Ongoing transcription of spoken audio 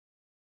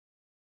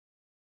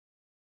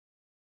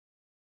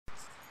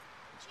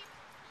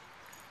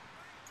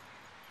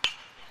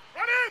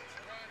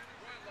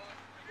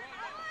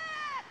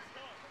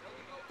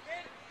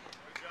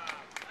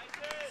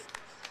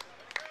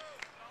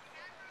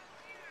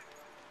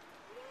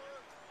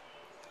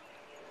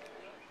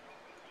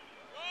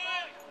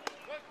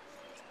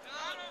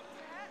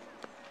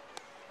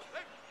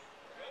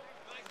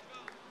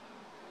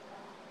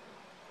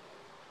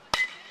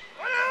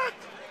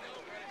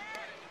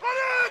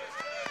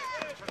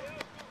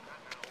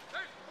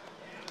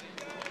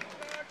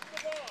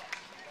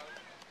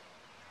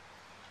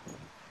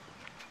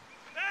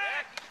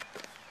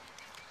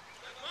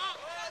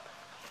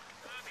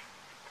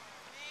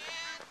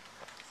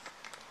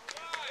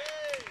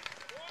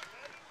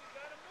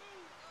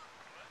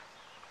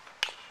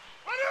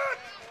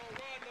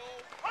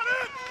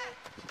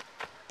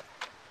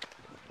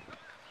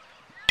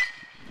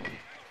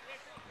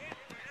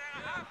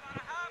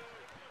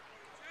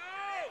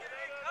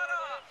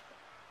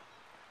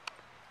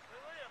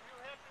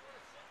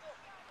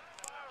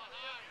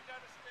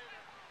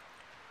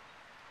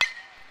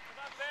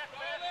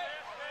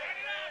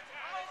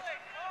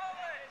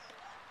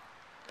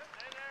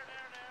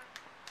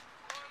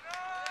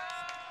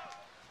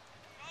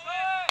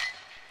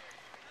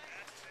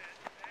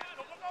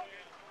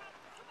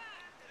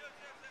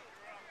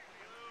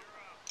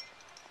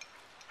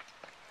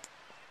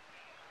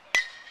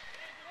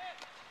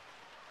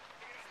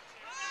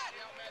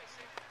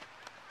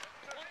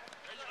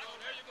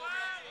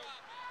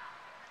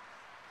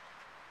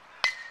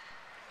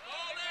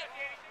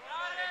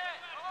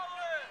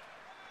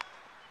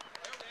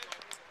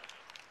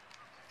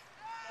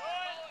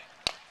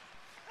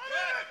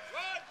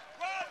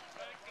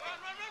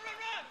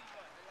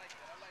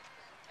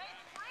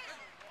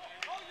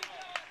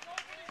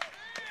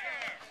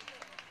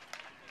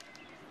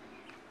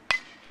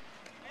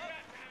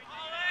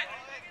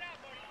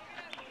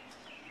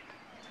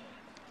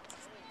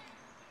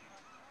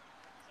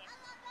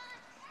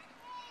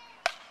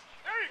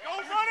Go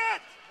run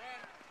it!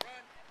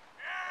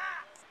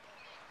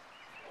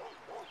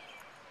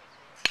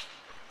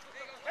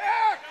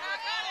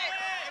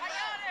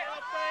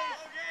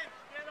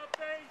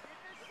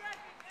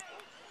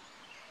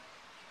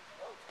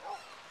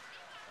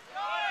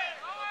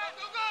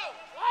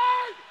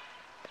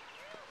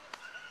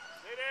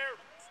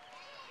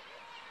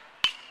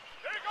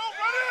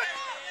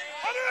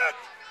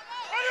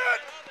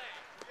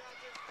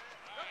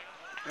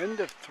 End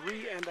of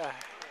 3.5,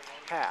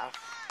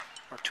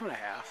 or 2.5,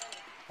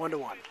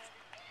 1-1.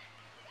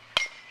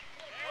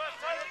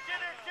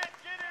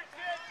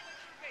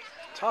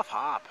 Tough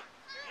hop.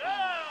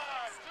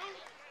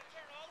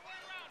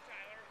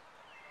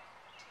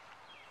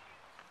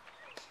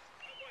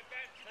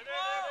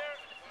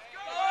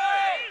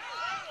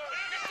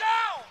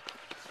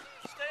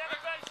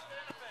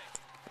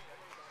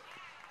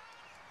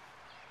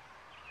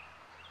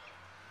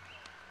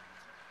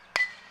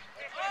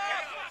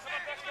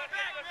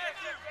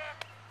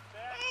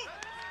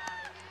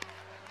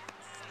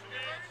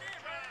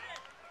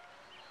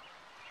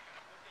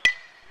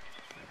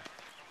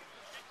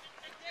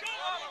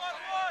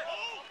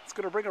 It's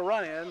going to bring a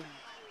run in,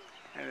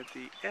 and at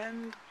the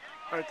end,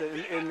 or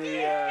in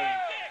the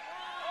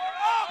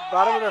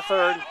bottom of the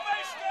third,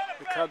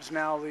 the Cubs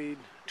now lead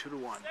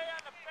 2-1.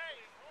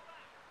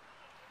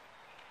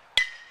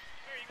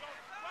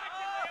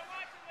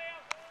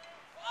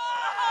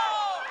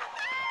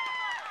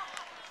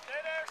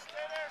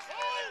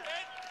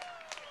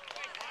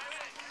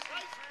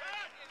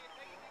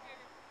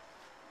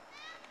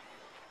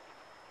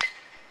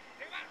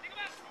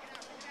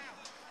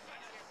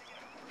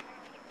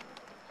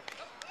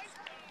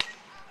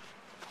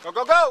 Go,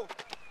 go, go!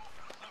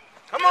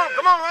 Come on,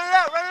 come on, run it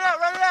out, run it out,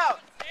 run it out!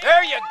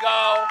 There you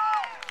go!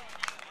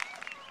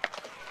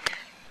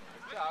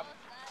 Good job.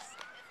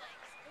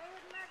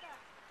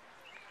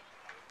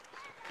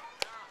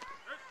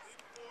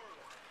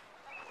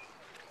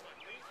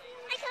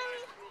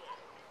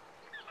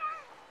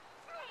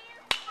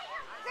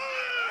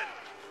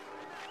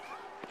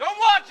 Don't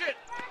watch it!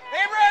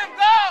 Abraham,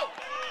 go!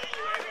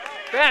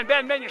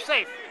 Ben, you're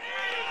safe.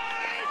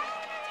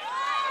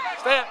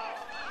 Stay up.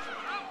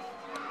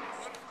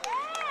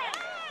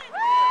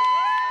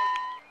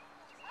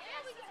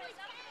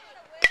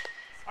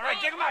 All right,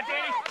 dig him out,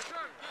 Danny.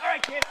 All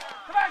right, kid.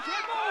 Come on,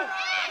 kid, move!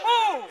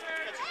 Move!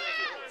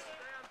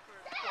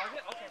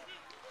 Okay.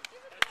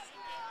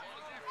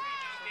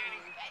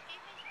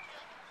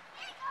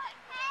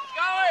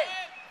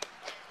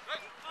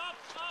 Let's go!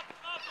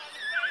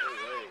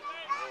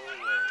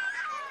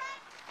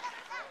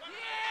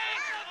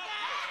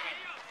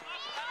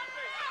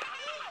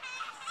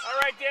 All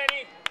right,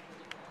 Danny.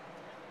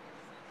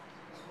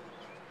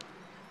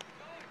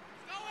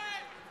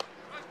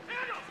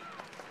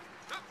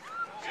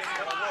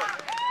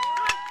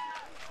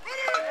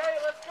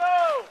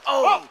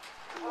 Oh!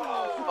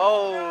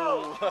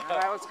 Oh!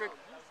 That was good.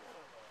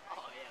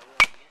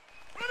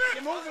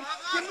 Get moving!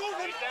 Get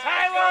moving!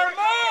 Tyler,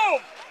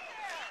 move!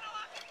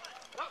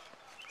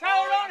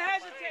 Tyler, don't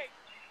hesitate!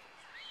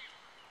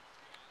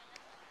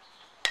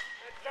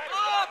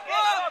 Up!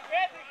 Come on,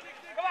 kid!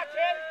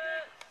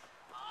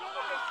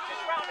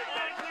 Just round it,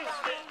 man.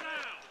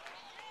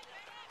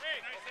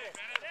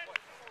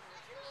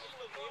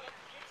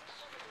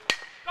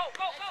 Go,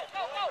 go, go,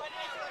 go, go!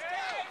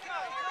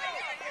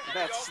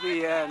 That's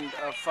the end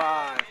of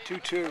 5,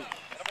 2-2.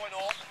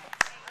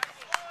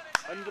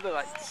 Under the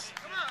lights.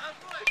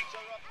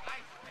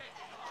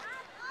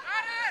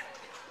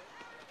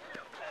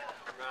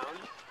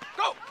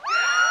 Go!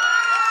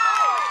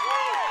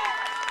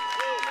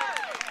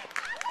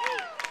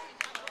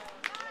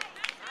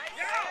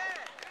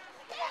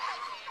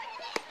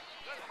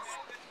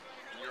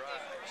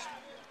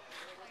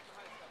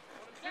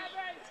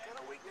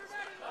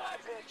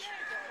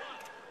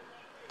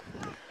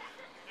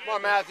 Come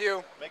on,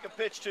 Matthew. Make a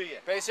pitch to you.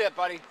 Base hit,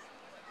 buddy.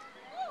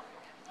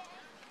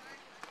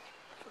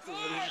 This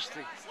is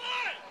interesting.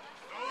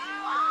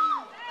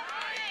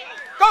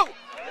 Go!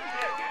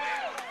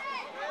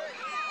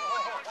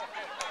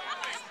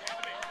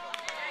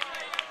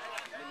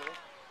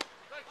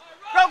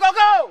 Go, go,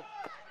 go!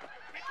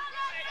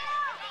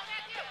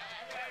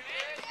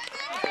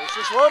 It's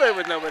just loaded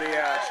with nobody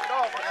out.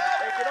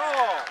 Take it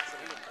all.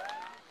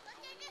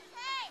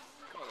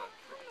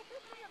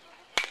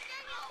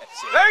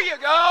 There you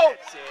go!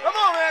 Come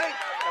on, Manny!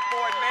 That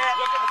boy, Matt.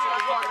 That's what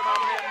I'm talking about,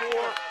 Matt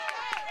Moore.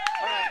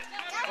 All right.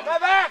 Come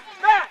back!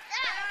 Back!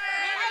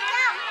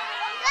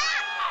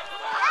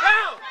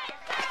 Down!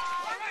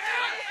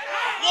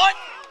 What?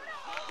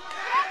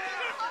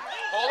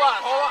 Hold on,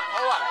 hold on,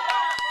 hold on.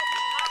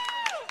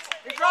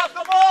 He dropped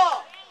the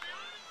ball!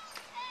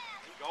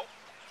 There you go.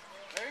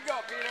 There you go,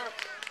 Peter.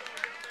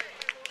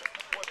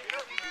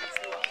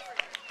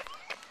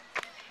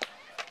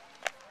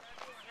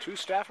 Two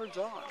Staffords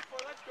on.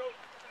 Let's go.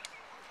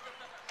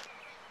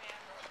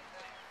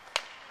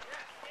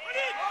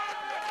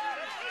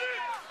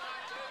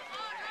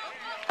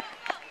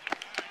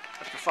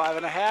 After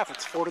 5.5,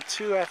 it's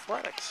 4-2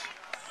 Athletics.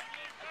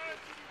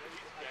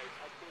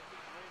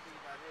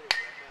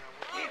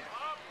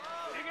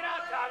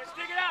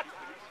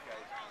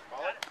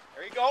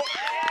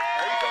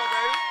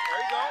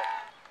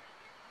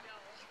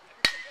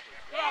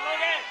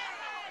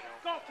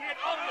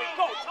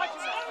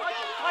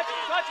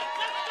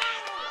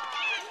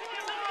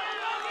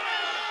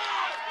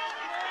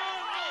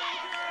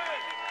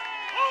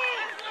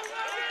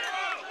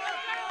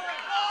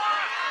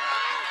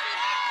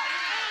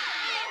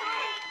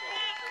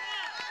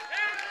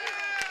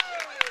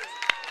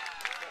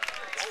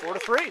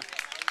 3.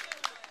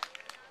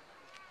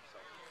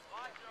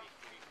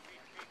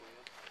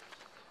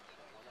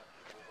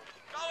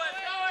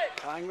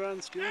 Tying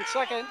run, stealing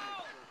second.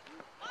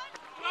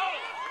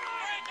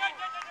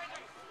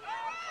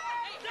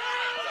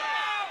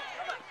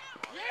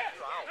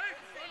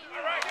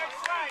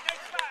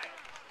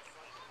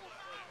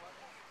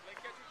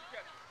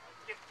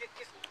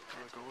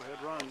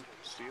 Go-ahead run,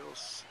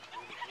 steals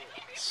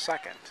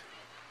second.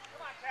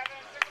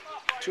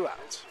 2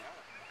 outs.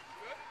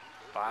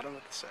 Bottom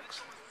of the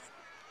 6th.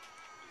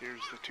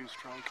 Here's the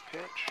two-strike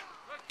pitch.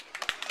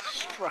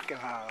 Struck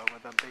it out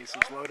with the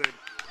bases loaded.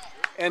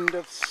 End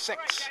of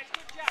 6.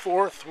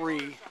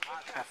 4-3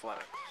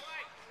 Athletics.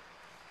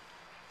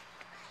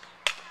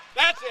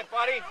 That's it,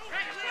 buddy.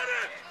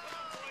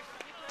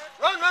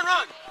 Run, run,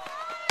 run.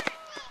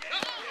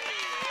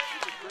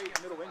 He's a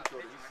great middle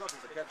infielder. He sucks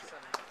as a catcher.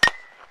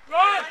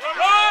 Run,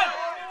 run.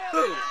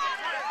 Boom.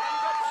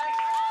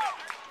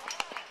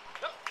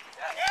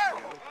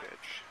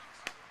 Pitch.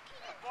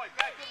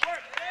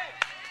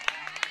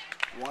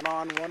 1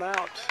 on, 1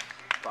 out.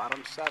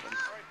 Bottom 7.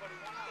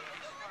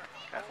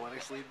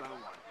 Athletics lead by 1.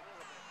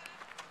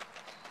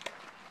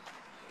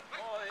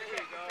 Oh, there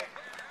you go.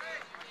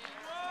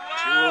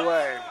 2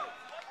 away.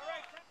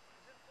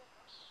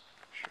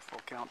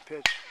 Full count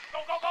pitch. Go,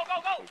 go, go,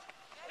 go, go.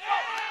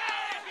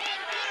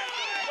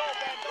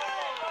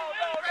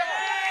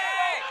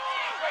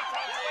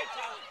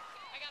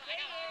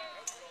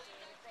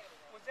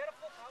 Was that a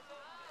full count?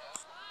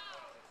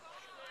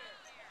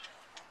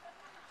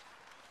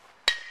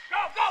 Go,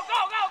 go, go,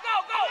 go, go,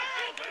 go!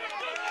 Come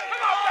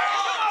on, baby,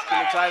 come on, It's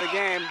going to tie the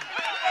game. All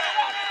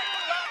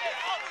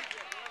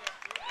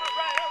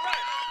right.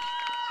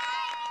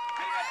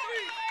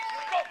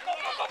 Go, go,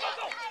 go, go, go,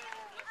 go!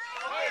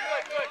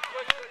 Good.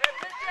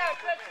 Hey,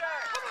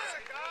 FlipShare. Come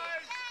on,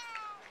 guys.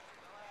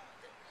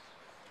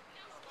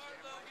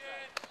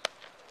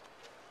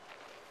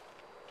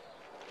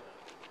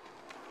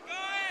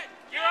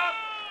 You're up.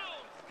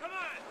 Come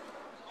on.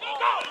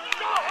 Go.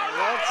 And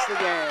that's the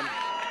game.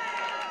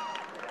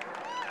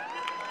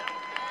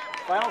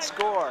 Final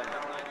score.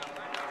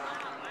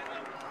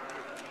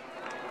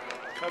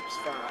 Cubs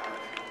 5.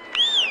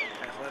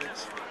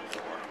 Athletics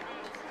 4.